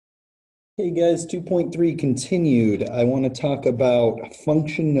Hey guys, 2.3 continued. I want to talk about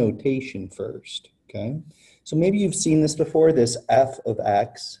function notation first, okay? So maybe you've seen this before, this f of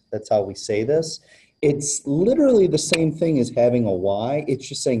x, that's how we say this. It's literally the same thing as having a y. It's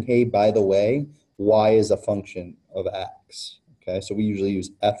just saying, hey, by the way, y is a function of x, okay? So we usually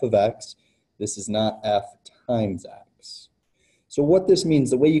use f of x. This is not f times x. So what this means,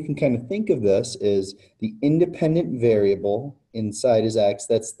 the way you can kind of think of this is the independent variable inside is x.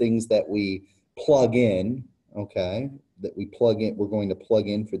 That's things that we plug in, okay? That we plug in, we're going to plug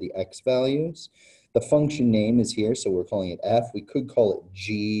in for the x values. The function name is here, so we're calling it f. We could call it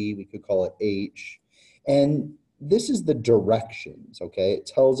g, we could call it h. And this is the directions, okay? It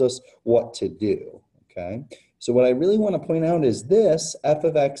tells us what to do, okay? So what I really want to point out is this, f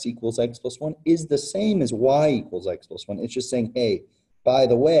of x equals x plus 1, is the same as y equals x plus 1. It's just saying, hey, by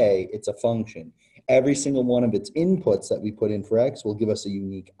the way, it's a function. Every single one of its inputs that we put in for x will give us a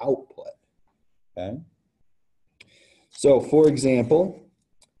unique output, okay? So for example,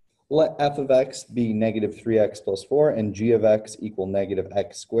 let f of x be negative 3x plus 4 and g of x equal negative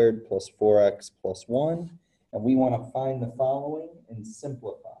x squared plus 4x plus 1. And we want to find the following and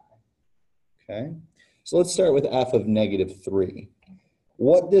simplify, okay? So let's start with f of negative 3.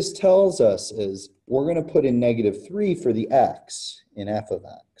 What this tells us is we're going to put in negative 3 for the x in f of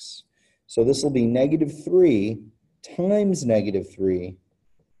x. So this will be negative 3 times negative 3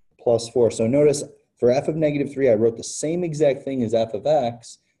 plus 4. So notice for f of negative 3, I wrote the same exact thing as f of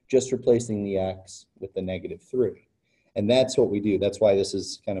x, just replacing the x with the negative 3. And that's what we do. That's why this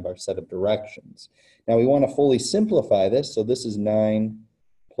is kind of our set of directions. Now we want to fully simplify this. So this is 9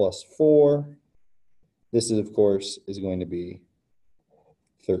 plus 4. This is, of course, is going to be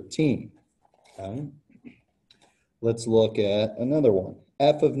 13. Okay. Let's look at another one.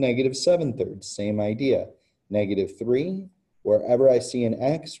 F of negative 7/3, same idea. Negative 3, wherever I see an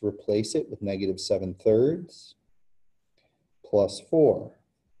x, replace it with negative 7/3 plus 4.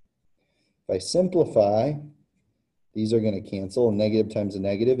 If I simplify, these are going to cancel. A negative times a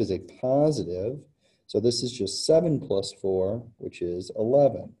negative is a positive. So this is just 7 plus 4, which is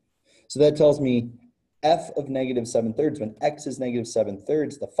 11. So that tells me f of negative 7/3, when x is negative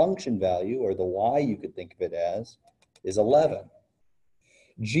 7/3, the function value, or the y you could think of it as, is 11.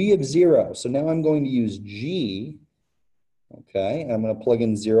 G of 0, so now I'm going to use g, okay, and I'm going to plug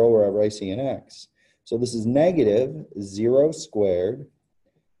in 0 wherever I see an x. So this is negative 0 squared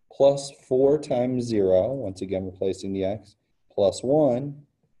plus 4 times 0, once again replacing the x, plus 1,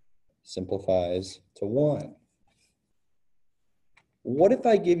 simplifies to 1. What if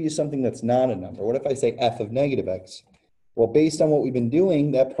I give you something that's not a number? What if I say f of negative x? Well, based on what we've been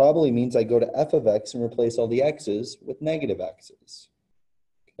doing, that probably means I go to f of x and replace all the x's with negative x's.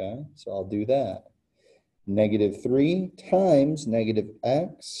 Okay, so I'll do that. Negative 3 times negative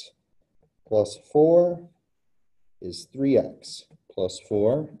x plus 4 is 3x plus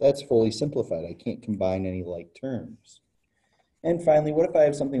 4. That's fully simplified. I can't combine any like terms. And finally, what if I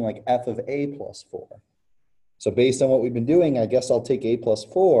have something like f of a plus 4? So based on what we've been doing, I guess I'll take a plus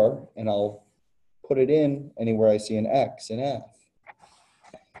 4 and I'll put it in anywhere I see an x in f.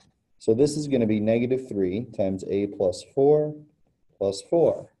 So this is going to be negative 3 times a plus 4 plus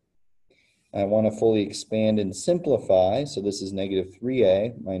 4. I want to fully expand and simplify. So this is negative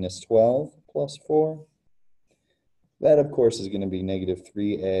 3a minus 12 plus 4. That, of course, is going to be negative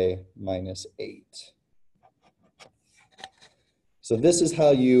 3a minus 8. So this is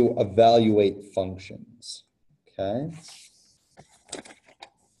how you evaluate functions. Okay.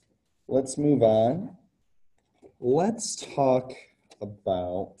 Let's move on. Let's talk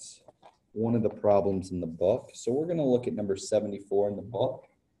about one of the problems in the book. So we're going to look at number 74 in the book.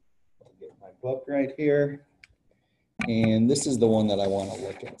 I'll get my book right here. And this is the one that I want to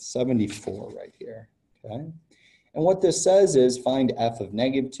look at, 74 right here. Okay. And what this says is find f of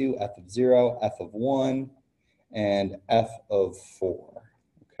negative 2, f of 0, f of 1, and f of 4.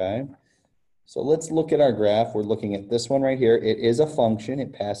 Okay. So let's look at our graph. We're looking at this one right here. It is a function.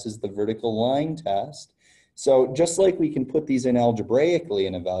 It passes the vertical line test. So just like we can put these in algebraically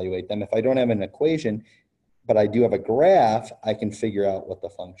and evaluate them, if I don't have an equation, but I do have a graph, I can figure out what the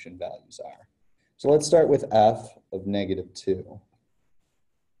function values are. So let's start with f of negative 2.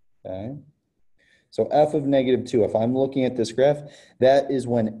 Okay. So f of negative 2, if I'm looking at this graph, that is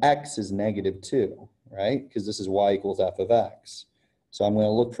when x is negative 2, right? Because this is y equals f of x. So I'm going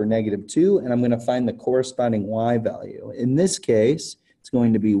to look for negative 2, and I'm going to find the corresponding y value. In this case, it's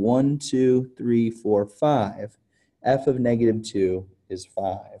going to be 1, 2, 3, 4, 5. F of negative 2 is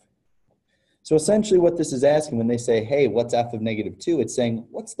 5. So essentially what this is asking when they say, hey, what's f of negative 2? It's saying,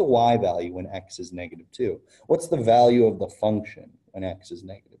 what's the y value when x is negative 2? What's the value of the function when x is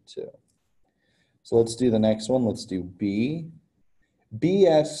negative 2? So let's do the next one. Let's do B. B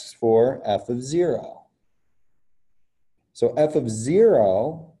asks for f of 0. So f of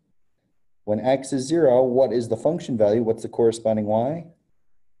 0, when x is 0, what is the function value? What's the corresponding y?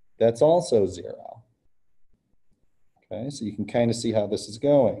 That's also 0. Okay, so you can kind of see how this is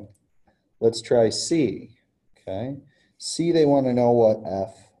going. Let's try C. Okay, C, they want to know what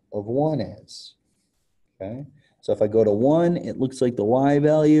f of 1 is. Okay, so if I go to 1, it looks like the y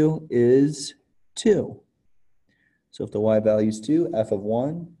value is 2. So if the y value is 2, f of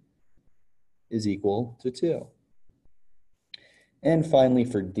 1 is equal to 2. And finally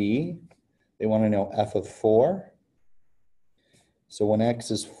for D, they want to know f of 4. So when x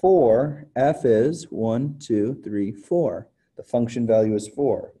is 4, f is 1, 2, 3, 4. The function value is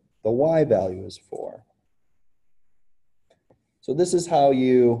 4. The y value is 4. So this is how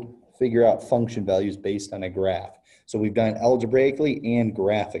you figure out function values based on a graph. So we've done it algebraically and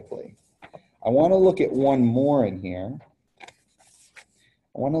graphically. I want to look at one more in here.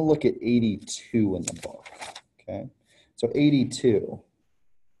 I want to look at 82 in the book. Okay, so 82.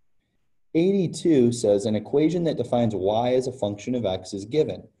 82 says an equation that defines y as a function of x is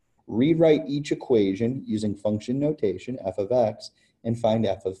given. Rewrite each equation using function notation, f of x, and find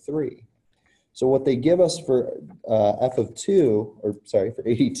f of 3. So what they give us for f of 2, or sorry, for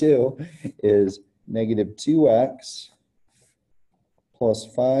 82, is negative 2x plus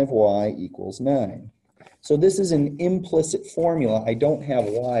 5y equals 9. So this is an implicit formula. I don't have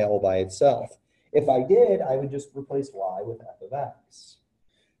y all by itself. If I did, I would just replace y with f of x.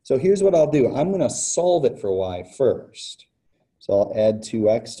 So here's what I'll do. I'm going to solve it for y first. So I'll add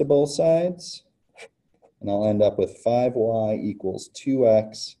 2x to both sides, and I'll end up with 5y equals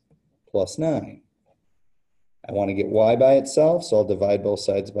 2x plus 9. I want to get y by itself, so I'll divide both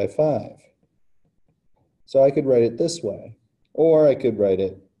sides by 5. So I could write it this way, or I could write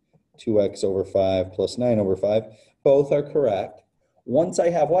it 2x over 5 plus 9 over 5. Both are correct. Once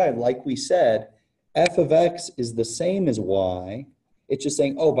I have y, like we said, f of x is the same as y. It's just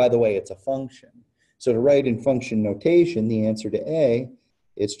saying, oh, by the way, it's a function. So to write in function notation, the answer to A,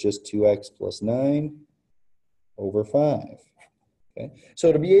 it's just 2x plus 9 over 5. Okay?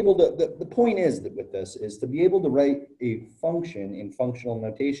 So to be able to, the point is that with this is to be able to write a function in functional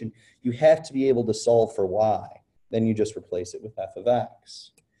notation, you have to be able to solve for y. Then you just replace it with f of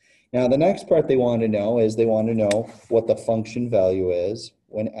x. Now the next part they want to know is they want to know what the function value is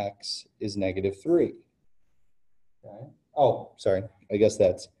when x is negative 3. Okay? Oh, sorry, I guess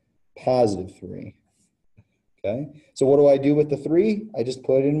that's positive 3. Okay, so what do I do with the 3? I just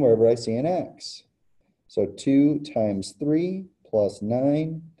put it in wherever I see an x. So 2 times 3 plus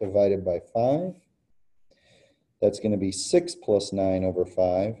 9 divided by 5. That's going to be 6 plus 9 over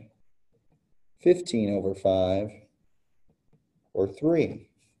 5, 15 over 5, or 3.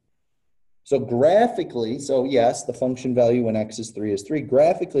 So graphically, so yes, the function value when x is 3 is 3.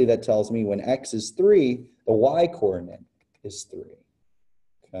 Graphically, that tells me when x is 3, the y-coordinate is 3.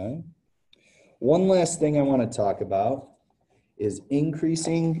 Okay. One last thing I want to talk about is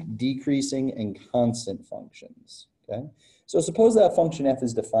increasing, decreasing, and constant functions. Okay. So suppose that function f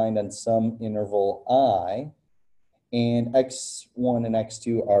is defined on some interval I, and x1 and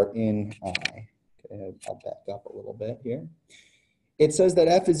x2 are in I. Okay, I'll back up a little bit here. It says that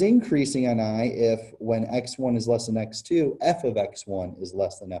f is increasing on I if when x1 is less than x2, f of x1 is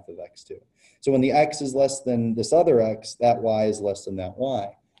less than f of x2. So when the x is less than this other x, that y is less than that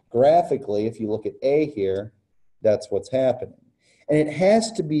y. Graphically, if you look at A here, that's what's happening. And it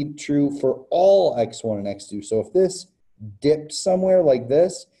has to be true for all x1 and x2. So if this dipped somewhere like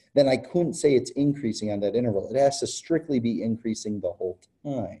this, then I couldn't say it's increasing on that interval. It has to strictly be increasing the whole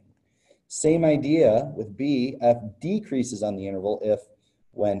time. Same idea with B, f decreases on the interval if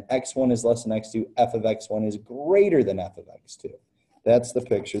when x1 is less than x2, f of x1 is greater than f of x2. That's the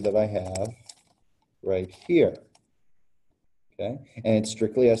picture that I have right here. Okay, and it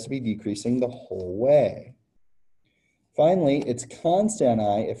strictly has to be decreasing the whole way. Finally, it's constant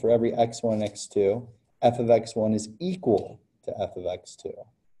on I if for every x1 and x2, f of x1 is equal to f of x2.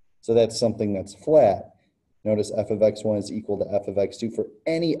 So that's something that's flat. Notice f of x1 is equal to f of x2 for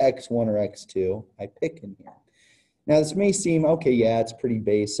any x1 or x2 I pick in here. Now this may seem, okay, yeah, it's pretty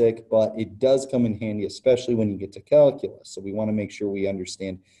basic, but it does come in handy, especially when you get to calculus. So we want to make sure we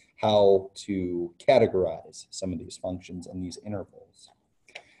understand how to categorize some of these functions and these intervals.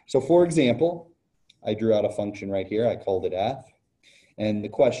 So for example, I drew out a function right here. I called it f. And the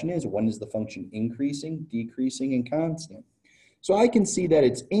question is, when is the function increasing, decreasing, and constant? So I can see that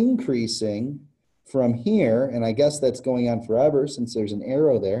it's increasing from here, and I guess that's going on forever since there's an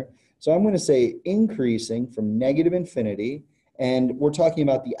arrow there. So I'm going to say increasing from negative infinity, And we're talking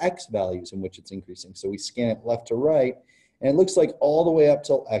about the x values in which it's increasing. So we scan it left to right, and it looks like all the way up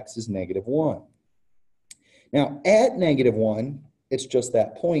till x is -1. Now, at -1, it's just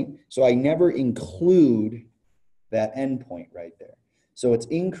that point, so I never include that endpoint right there. So it's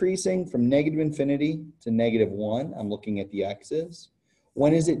increasing from -infinity to -1. I'm looking at the x's.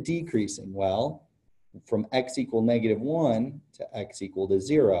 When is it decreasing? Well, from x equal -1 to x equal to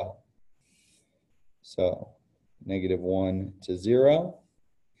 0. So -1 to 0.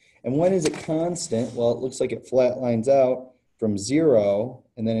 And when is it constant? Well, it looks like it flatlines out from 0,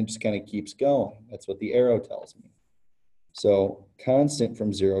 and then it just kind of keeps going. That's what the arrow tells me. So constant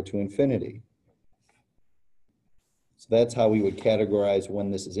from 0 to infinity. So that's how we would categorize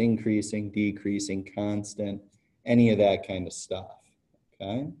when this is increasing, decreasing, constant, any of that kind of stuff,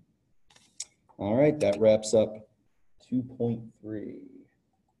 okay? All right, that wraps up 2.3.